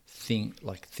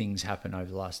things happen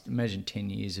over the last, imagine 10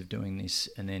 years of doing this,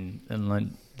 and then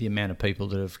the amount of people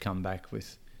that have come back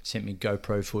sent me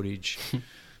GoPro footage.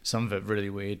 Some of it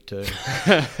really weird too.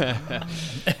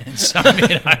 And some,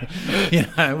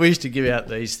 we used to give out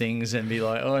these things and be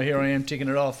like, oh, here I am ticking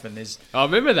it off. And there's... I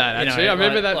remember that, actually. I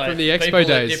remember that from the expo people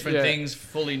days. At different things,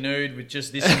 fully nude with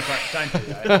just this in front. Don't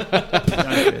do that.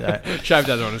 Don't do that. Trav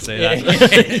doesn't want to see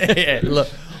that. Yeah, look,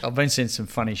 I've been seeing some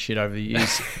funny shit over the years.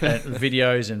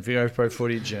 Videos and GoPro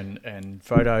footage and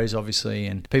photos, obviously,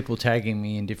 and people tagging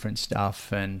me in different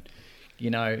stuff. And,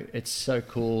 it's so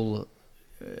cool.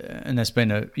 And that's been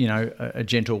a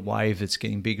gentle wave that's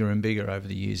getting bigger and bigger over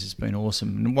the years. It's been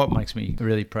awesome. And what makes me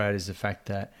really proud is the fact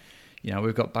that,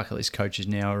 we've got bucket list coaches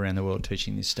now around the world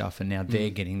teaching this stuff, and now they're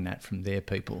getting that from their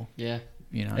people. yeah.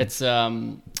 It's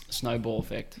snowball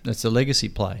effect. That's a legacy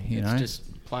play, It's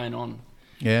just playing on.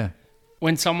 Yeah.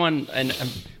 When someone, and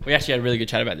we actually had a really good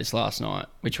chat about this last night,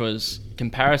 which was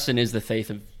comparison is the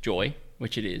thief of joy,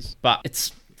 which it is. But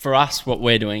it's, for us, what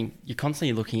we're doing, you're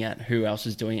constantly looking at who else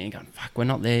is doing it and going, fuck, we're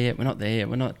not there yet, we're not there yet,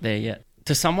 we're not there yet.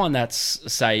 To someone that's,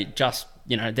 say, just,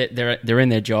 they're in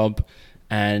their job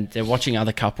and they're watching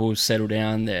other couples settle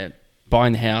down, they're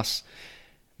buying the house.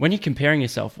 When you're comparing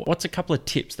yourself, what's a couple of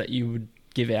tips that you would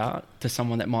give out to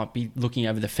someone that might be looking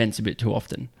over the fence a bit too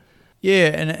often? Yeah,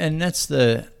 and that's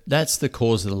the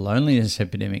cause of the loneliness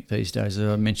epidemic these days. As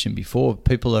I mentioned before,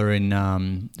 people are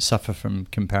suffer from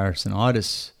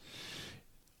comparisonitis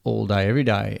all day, every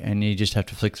day, and you just have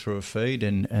to flick through a feed,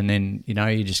 and then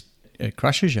it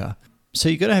crushes you. So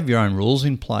you've got to have your own rules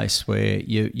in place where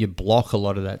you block a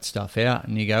lot of that stuff out,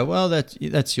 and you go, well,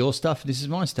 that's your stuff, this is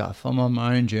my stuff. I'm on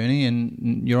my own journey,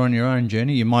 and you're on your own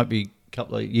journey. You might be a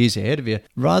couple of years ahead of you.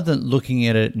 Rather than looking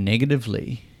at it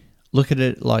negatively, look at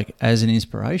it like as an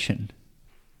inspiration.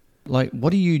 Like,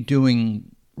 what are you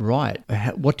doing right?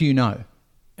 What do you know?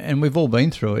 And we've all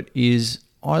been through it.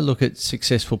 I look at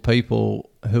successful people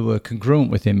who are congruent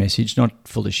with their message, not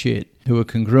full of shit, who are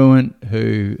congruent,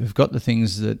 who have got the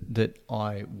things that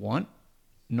I want,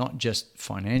 not just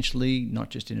financially, not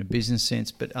just in a business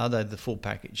sense, but are they the full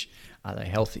package? Are they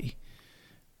healthy?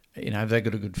 Have they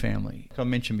got a good family? Like I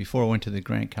mentioned before, I went to the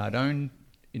Grant Cardone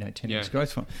 10x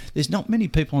growth fund. There's not many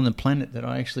people on the planet that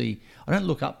I don't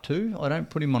look up to. I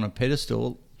don't put him on a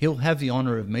pedestal. He'll have the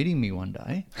honour of meeting me one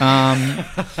day. But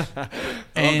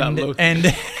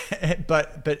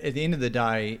at the end of the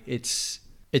day, it's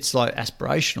like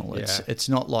aspirational. It's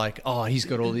not like, oh, he's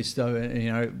got all this stuff.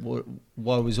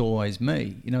 Why was always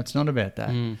me? It's not about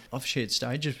that. I've shared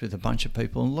stages with a bunch of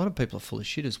people, and a lot of people are full of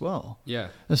shit as well. Yeah,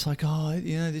 it's like, oh,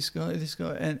 this guy,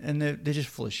 and they're just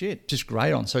full of shit. Just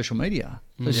great on social media.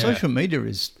 So social media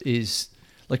is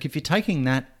like, if you're taking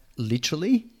that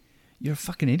literally, you're a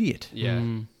fucking idiot. Yeah,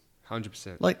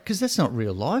 100%. Like, because that's not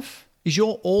real life. Is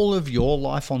all of your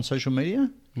life on social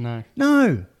media?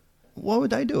 No. Why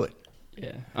would they do it?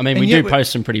 Yeah, I mean, we do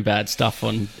post some pretty bad stuff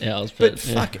on ours, but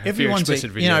fuck, everyone's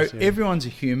everyone's a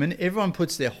human. Everyone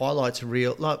puts their highlights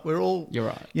reel. Like, we're all. You're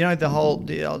right.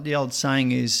 The old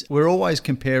saying is, we're always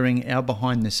comparing our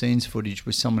behind the scenes footage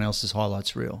with someone else's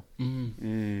highlights reel.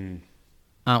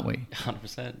 Aren't we?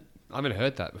 100%. I haven't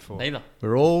heard that before. Neither.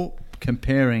 We're all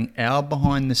comparing our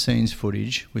behind the scenes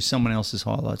footage with someone else's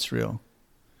highlights reel.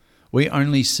 We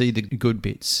only see the good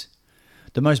bits.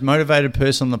 The most motivated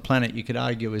person on the planet, you could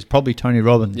argue, is probably Tony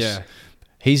Robbins. Yeah.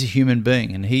 He's a human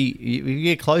being, and if you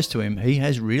get close to him, he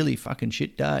has really fucking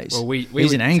shit days. Well,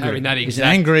 he's an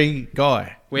angry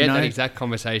guy. We had that exact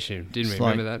conversation, didn't we?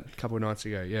 Remember that a couple of nights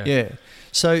ago? Yeah. Yeah.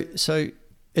 So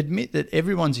admit that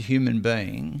everyone's a human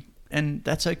being, and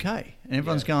that's okay. And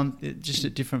everyone's going just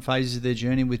at different phases of their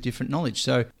journey with different knowledge.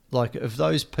 So Like, if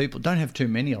those people, don't have too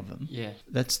many of them. Yeah.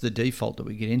 That's the default that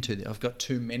we get into. I've got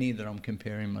too many that I'm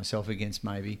comparing myself against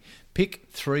maybe. Pick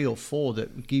 3 or 4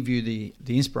 that give you the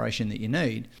inspiration that you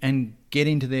need and get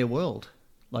into their world.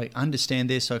 Like, understand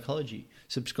their psychology.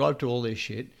 Subscribe to all their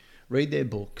shit. Read their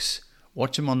books.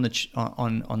 Watch them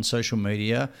on social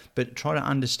media. But try to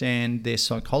understand their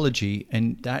psychology.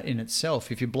 And that in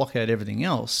itself, if you block out everything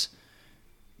else,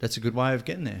 that's a good way of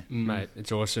getting there. Mate,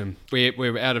 it's awesome.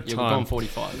 We're out of Yeah, time. we've gone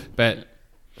 45. But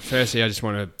firstly, I just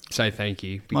want to say thank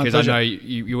you My because I pleasure. know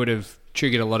you would have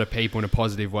triggered a lot of people in a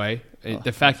positive way.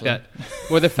 The fact that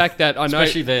I know,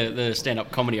 Especially the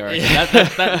stand-up comedy, I reckon.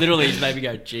 That literally has made me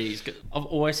go, geez. 'Cause I've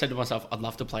always said to myself, I'd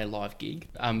love to play a live gig,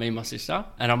 me and my sister.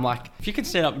 And I'm like, if you can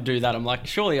stand up and do that, I'm like,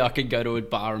 surely I could go to a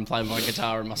bar and play my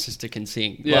guitar and my sister can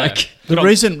sing. Yeah. Like, The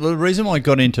reason why I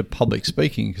got into public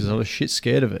speaking, because I was shit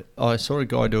scared of it. I saw a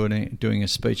guy doing a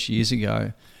speech years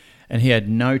ago, and he had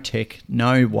no tech,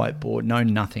 no whiteboard, no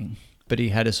nothing. But he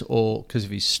had us all, because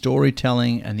of his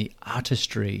storytelling and the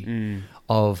artistry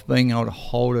of being able to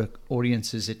hold an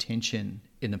audience's attention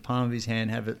in the palm of his hand,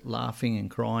 have it laughing and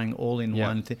crying all in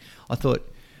one thing. I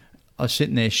thought, I was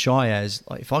sitting there shy as,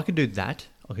 like, if I could do that,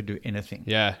 I could do anything.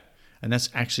 yeah, And that's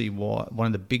actually one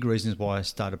of the big reasons why I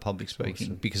started public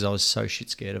speaking, because I was so shit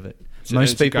scared of it. So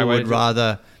Most it's a people great way would to-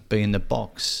 rather be in the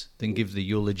box than give the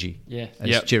eulogy, Yeah. as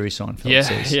Yep. Jerry Seinfeld yeah,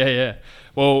 says. yeah.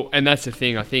 Well, and that's the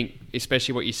thing. I think,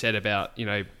 especially what you said about,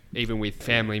 even with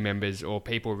family members or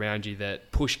people around you that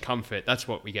push comfort. That's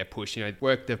what we get pushed.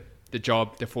 Work the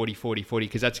job, the 40-40-40,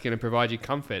 because that's going to provide you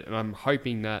comfort. And I'm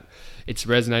hoping that it's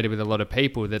resonated with a lot of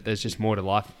people that there's just more to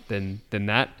life than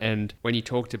that. And when you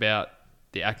talked about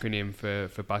the acronym for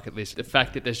bucket list, the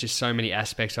fact that there's just so many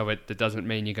aspects of it, that doesn't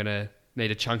mean you're going to need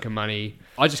a chunk of money.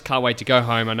 I just can't wait to go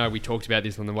home. I know we talked about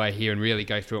this on the way here and really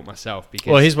go through it myself.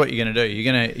 Because Well, here's what you're going to do. I'm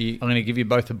going to give you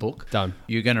both a book. Done.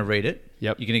 You're going to read it.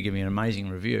 Yep. You're going to give me an amazing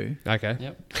review. Okay.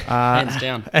 Yep. Hands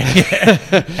down.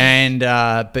 And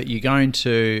but you're going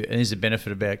to, and there's a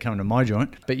benefit about coming to my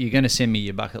joint, but you're going to send me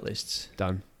your bucket lists.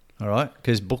 Done. All right?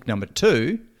 Because book number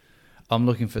 2, I'm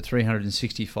looking for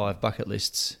 365 bucket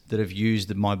lists that have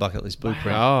used my bucket list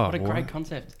blueprint. Oh, What a great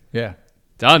concept. Yeah.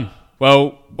 Done.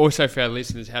 Well, also for our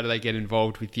listeners, how do they get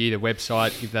involved with you? The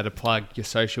website, give that a plug, your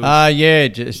socials. Yeah,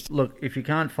 just look, if you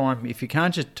can't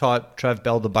just type Trav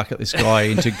Bell the bucket list guy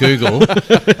into Google,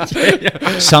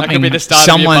 That could be the start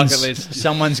of your bucket list.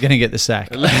 someone's going to get the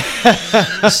sack.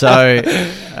 So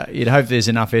you'd hope there's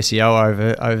enough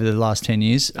SEO over the last 10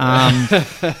 years.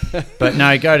 But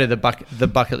no, go to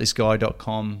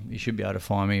thebucketlistguy.com. You should be able to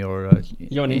find me. Or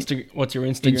You're on Instagram. What's your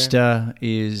Instagram? Insta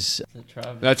is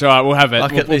That's all right. We'll have it.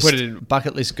 We'll put it in.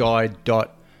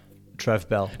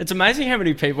 bucketlistguy.travbell. It's amazing how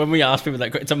many people, when we ask people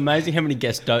that, it's amazing how many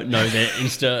guests don't know their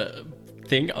Insta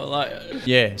thing. Like,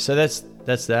 Yeah, so that's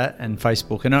that, and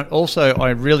Facebook. And I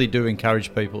really do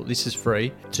encourage people, this is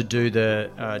free, to do the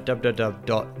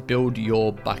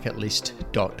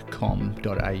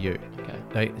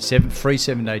www.buildyourbucketlist.com.au. okay. Free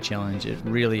 7-day challenge. It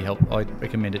really helped. I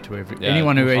recommend it to Yeah,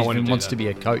 anyone who I wanna even do wants that. to be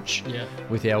a coach Yeah.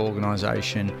 with our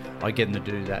organisation. I get them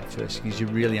to do that first, because you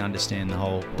really understand the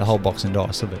whole box and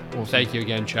dice of it. Well, thank you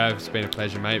again, Trav. It's been a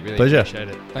pleasure, mate. Really Pleasure. appreciate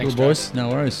it. Thanks, Cool, Trav. boys. No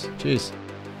worries. Cheers.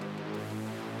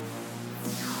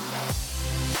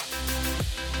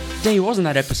 D, wasn't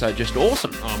that episode just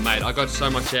awesome? Oh, mate, I got so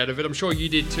much out of it. I'm sure you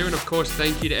did too. And of course,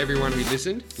 thank you to everyone who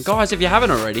listened. Guys, if you haven't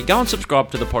already, go and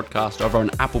subscribe to the podcast over on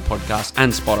Apple Podcasts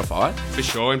and Spotify. For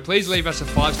sure. And please leave us a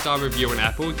 5-star review on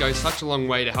Apple. It goes such a long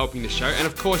way to helping the show. And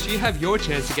of course, you have your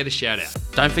chance to get a shout out.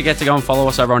 Don't forget to go and follow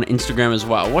us over on Instagram as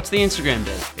well. What's the Instagram,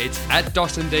 D? It's at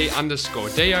 @DosandD_.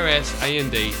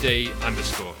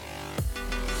 DOSANDD_.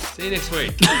 See you next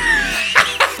week.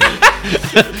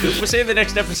 We'll see you in the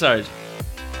next episode.